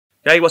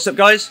Hey, what's up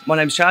guys? My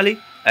name's Charlie.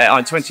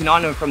 I'm 29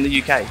 and I'm from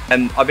the UK.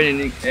 I've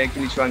been in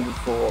Guinea Triangle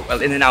for,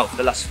 well, in and out for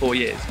the last 4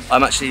 years.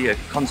 I'm actually a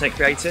content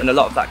creator and a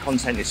lot of that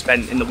content is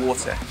spent in the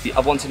water.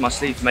 I've wanted my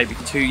sleeve for maybe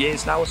 2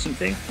 years now or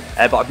something,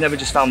 but I've never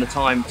just found the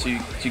time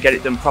to get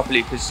it done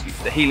properly because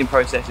the healing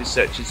process is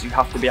such as you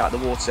have to be out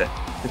of the water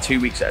for 2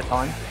 weeks at a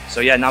time.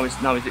 So yeah, now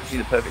is literally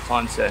the perfect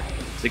time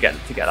to get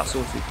that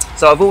sorted.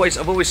 So I've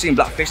always seen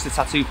Blackfish, the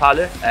tattoo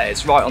parlour.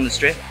 It's right on the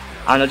strip.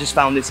 And I just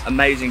found this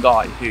amazing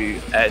guy who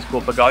is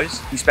called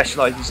Bagos. He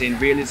specialises in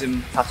realism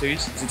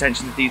tattoos. His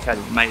attention to detail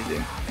is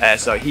amazing.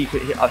 So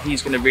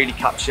he's going to really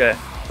capture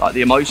like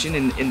the emotion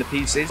in the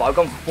pieces. I've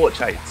gone for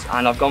portraits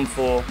and I've gone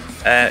for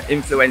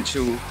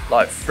influential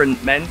like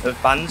front men of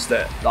bands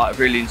that like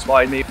really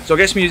inspired me. So I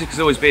guess music has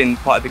always been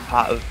quite a big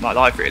part of my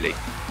life really.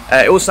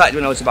 It all started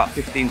when I was about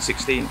 15,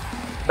 16.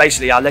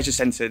 Basically our leisure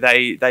centre,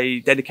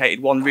 they dedicated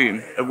one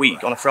room a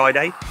week on a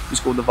Friday. It was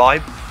called The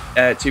Vibe.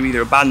 To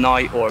either a band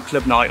night or a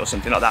club night or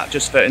something like that,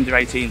 just for under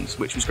 18s,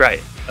 which was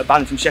great. A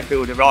band from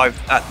Sheffield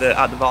arrived at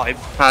the Vibe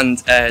and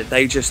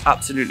they just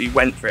absolutely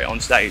went for it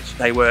on stage.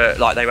 They were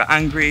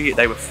angry,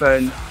 they were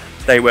fun,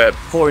 they were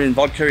pouring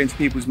vodka into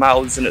people's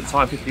mouths, and at the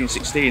time 15,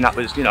 16, that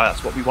was,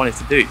 that's what we wanted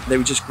to do. They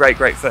were just great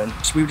fun.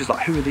 So we were just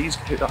like, who are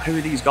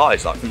these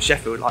guys like from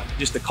Sheffield? Like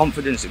just the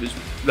confidence that was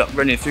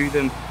running through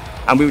them,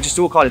 and we were just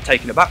all kind of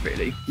taken aback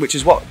really, which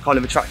is what kind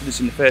of attracted us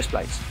in the first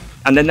place.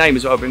 And their name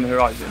as well, Bring the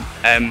Horizon.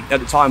 At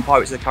the time,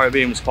 Pirates of the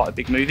Caribbean was quite a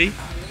big movie,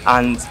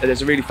 and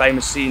there's a really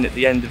famous scene at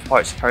the end of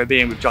Pirates of the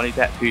Caribbean with Johnny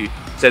Depp who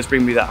says,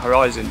 "Bring me that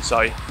horizon." So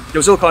there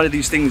was all kind of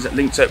these things that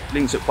linked up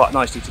quite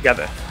nicely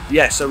together.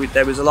 Yeah, so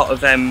there was a lot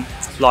of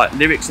like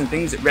lyrics and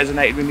things that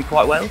resonated with me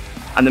quite well,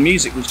 and the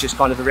music was just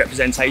kind of a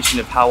representation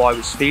of how I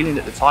was feeling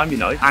at the time.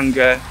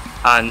 Anger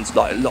and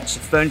like lots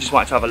of fun, just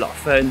wanted to have a lot of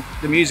fun.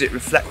 The music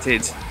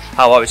reflected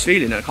how I was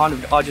feeling, and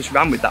I just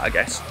ran with that, I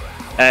guess.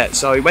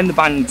 So when the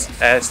band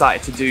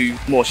started to do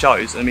more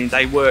shows, I mean,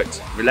 they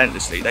worked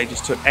relentlessly. They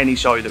just took any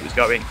show that was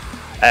going.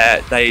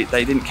 They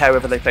didn't care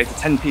whether they played to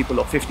 10 people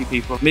or 50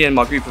 people. Me and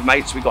my group of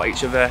mates, we got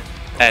each other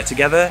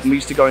together, and we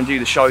used to go and do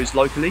the shows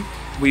locally.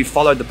 We've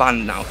followed the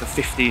band now for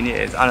 15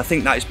 years, and I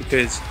think that is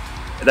because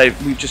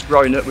we've just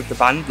grown up with the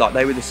band. Like,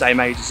 they were the same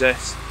age as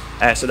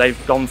us, so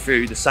they've gone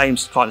through the same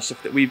kind of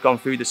stuff that we've gone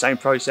through, the same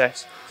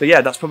process. So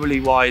yeah, that's probably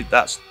why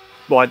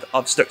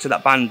I've stuck to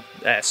that band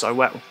so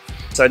well.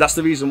 So that's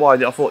the reason why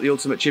I thought the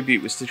ultimate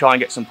tribute was to try and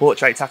get some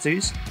portrait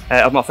tattoos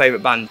of my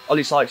favourite band.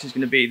 Ollie Sykes is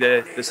going to be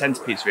the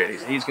centrepiece really.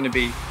 So he's going to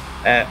be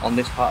on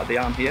this part of the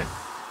arm here,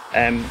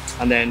 and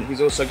then he's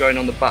also going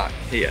on the back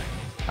here.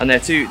 And they're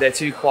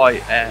two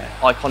quite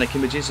iconic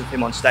images of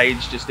him on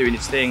stage just doing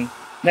his thing.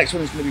 Next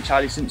one is going to be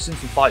Charlie Simpson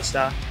from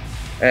Fightstar.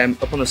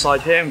 Up on the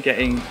side here, I'm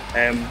getting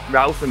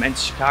Ralph from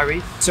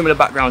Shikari. Similar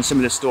background,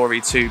 similar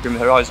story to Bring the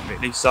Horizon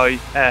really. So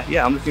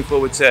yeah, I'm looking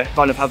forward to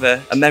kind of have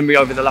a memory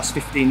over the last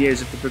 15 years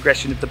of the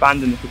progression of the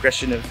band and the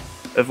progression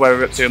of where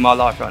we're up to in my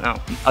life right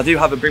now. I do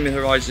have a Bring the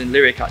Horizon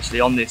lyric actually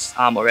on this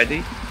arm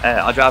already.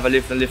 I'd rather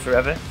live than live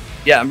forever.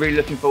 Yeah, I'm really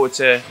looking forward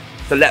to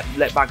let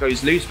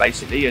Bagos loose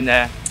basically, and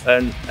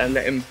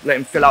let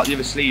him fill out the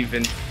other sleeve,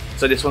 and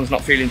so this one's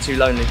not feeling too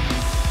lonely.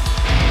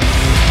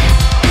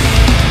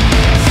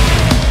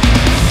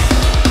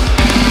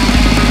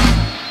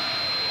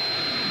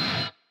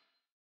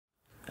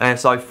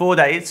 So 4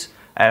 days,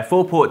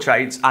 4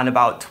 portraits and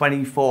about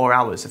 24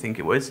 hours I think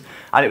it was,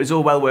 and it was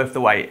all well worth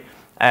the wait.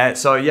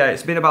 So yeah,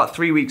 it's been about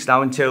 3 weeks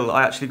now until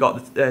I actually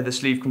got the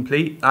sleeve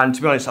complete, and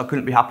to be honest I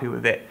couldn't be happy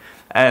with it.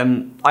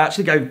 I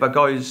actually gave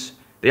Bagos,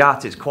 the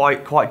artist,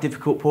 quite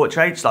difficult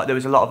portraits. Like, there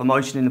was a lot of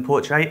emotion in the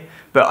portrait,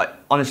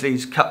 but honestly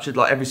he's captured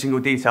like every single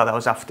detail that I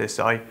was after.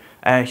 So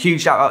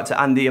huge shout out to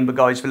Andy and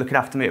Bagos for looking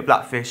after me at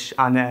Blackfish,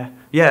 and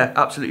yeah,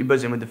 absolutely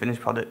buzzing with the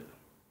finished product.